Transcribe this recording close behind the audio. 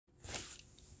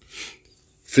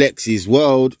Flex's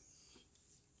World.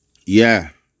 Yeah.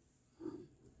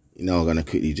 You know, I'm going to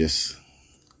quickly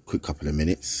quick couple of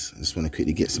minutes. I just want to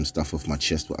quickly get some stuff off my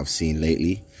chest, what I've seen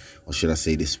lately. Or should I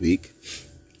say this week.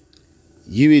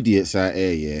 You idiots out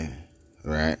here, yeah,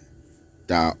 right,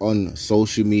 that are on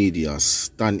social media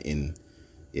stunting,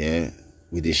 yeah,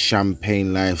 with this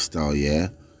champagne lifestyle, yeah,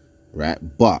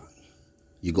 right, but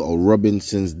you got a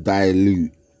Robinson's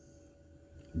Dilute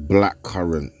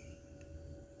blackcurrant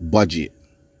budget,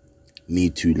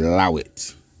 need to allow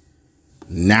it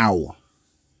now.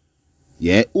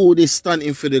 Yeah, all this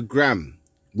stunting for the gram,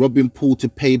 robbing Paul to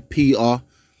pay Peter,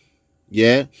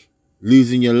 yeah,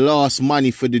 losing your last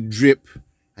money for the drip,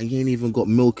 and you ain't even got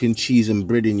milk and cheese and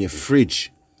bread in your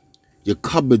fridge. Your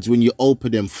cupboards, when you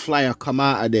open them, flyer come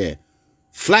out of there.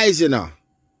 Flies in her.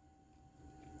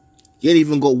 You ain't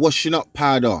even got washing up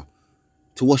powder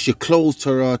to wash your clothes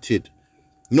to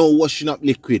no washing up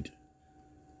liquid.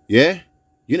 Yeah?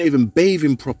 You're not even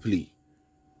bathing properly.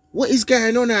 What is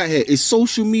going on out here? Is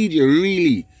social media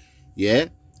really, yeah,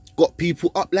 got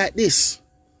people up like this?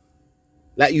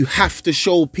 Like you have to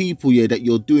show people, yeah, that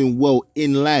you're doing well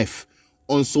in life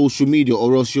on social media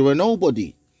or else you're a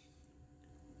nobody.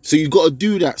 So you got to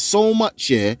do that so much,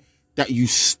 yeah, that you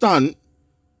stunt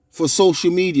for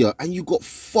social media and you got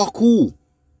fuck all.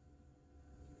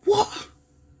 What?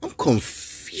 I'm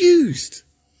confused.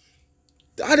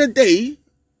 The other day,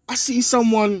 I see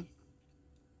someone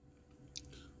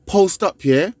post up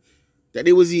here that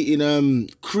they was eating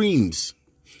creams.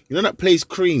 You know that place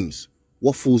Creams?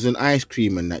 Waffles and ice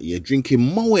cream and that, yeah, drinking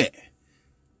Moet.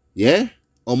 Yeah?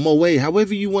 Or Moet,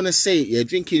 however you want to say it, yeah,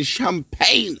 drinking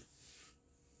champagne.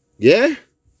 Yeah?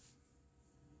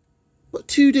 But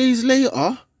 2 days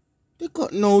later, they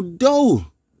got no dough.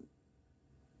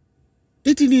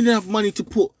 They didn't even have money to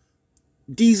put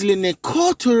diesel in their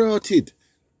car to rotted.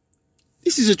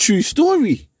 This is a true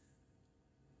story.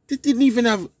 They didn't even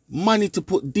have money to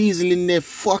put diesel in their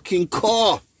fucking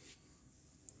car.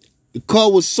 The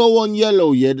car was so on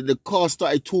yellow, yeah, that the car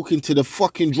started talking to the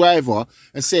fucking driver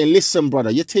and saying, listen,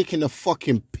 brother, you're taking the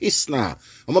fucking piss now.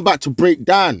 I'm about to break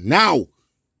down now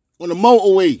on the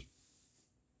motorway.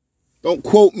 Don't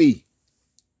quote me.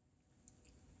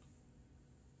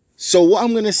 So what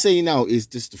I'm going to say now is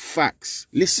just the facts.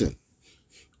 Listen,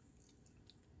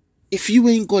 if you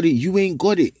ain't got it, you ain't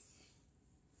got it.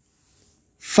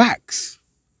 Facts.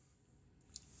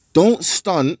 Don't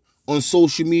stunt on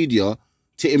social media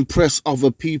to impress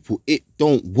other people. It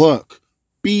don't work.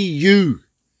 Be you.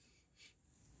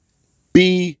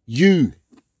 Be you.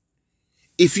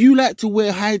 If you like to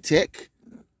wear high tech,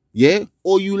 yeah,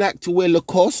 or you like to wear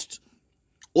Lacoste,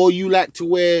 or you like to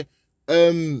wear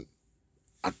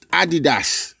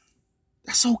Adidas,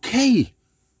 that's okay.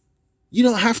 You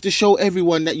don't have to show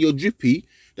everyone that you're drippy,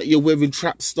 that you're wearing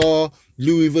Trapstar,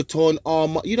 Louis Vuitton,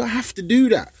 Armor. You don't have to do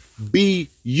that. Be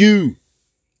you.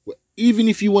 Even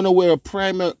if you want to wear a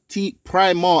Primark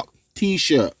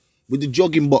t-shirt with the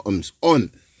jogging bottoms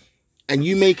on and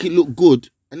you make it look good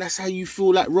and that's how you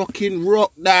feel like rocking,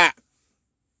 rock that.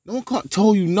 No one can't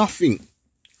tell you nothing.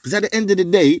 Because at the end of the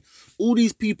day, all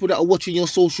these people that are watching your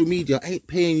social media ain't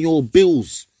paying your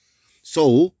bills.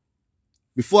 So,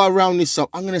 before I round this up,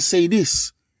 I'm going to say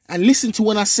this. And listen to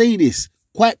when I say this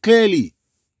quite clearly.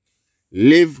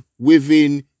 Live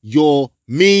within your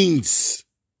means.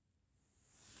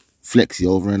 Flexi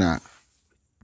over and out.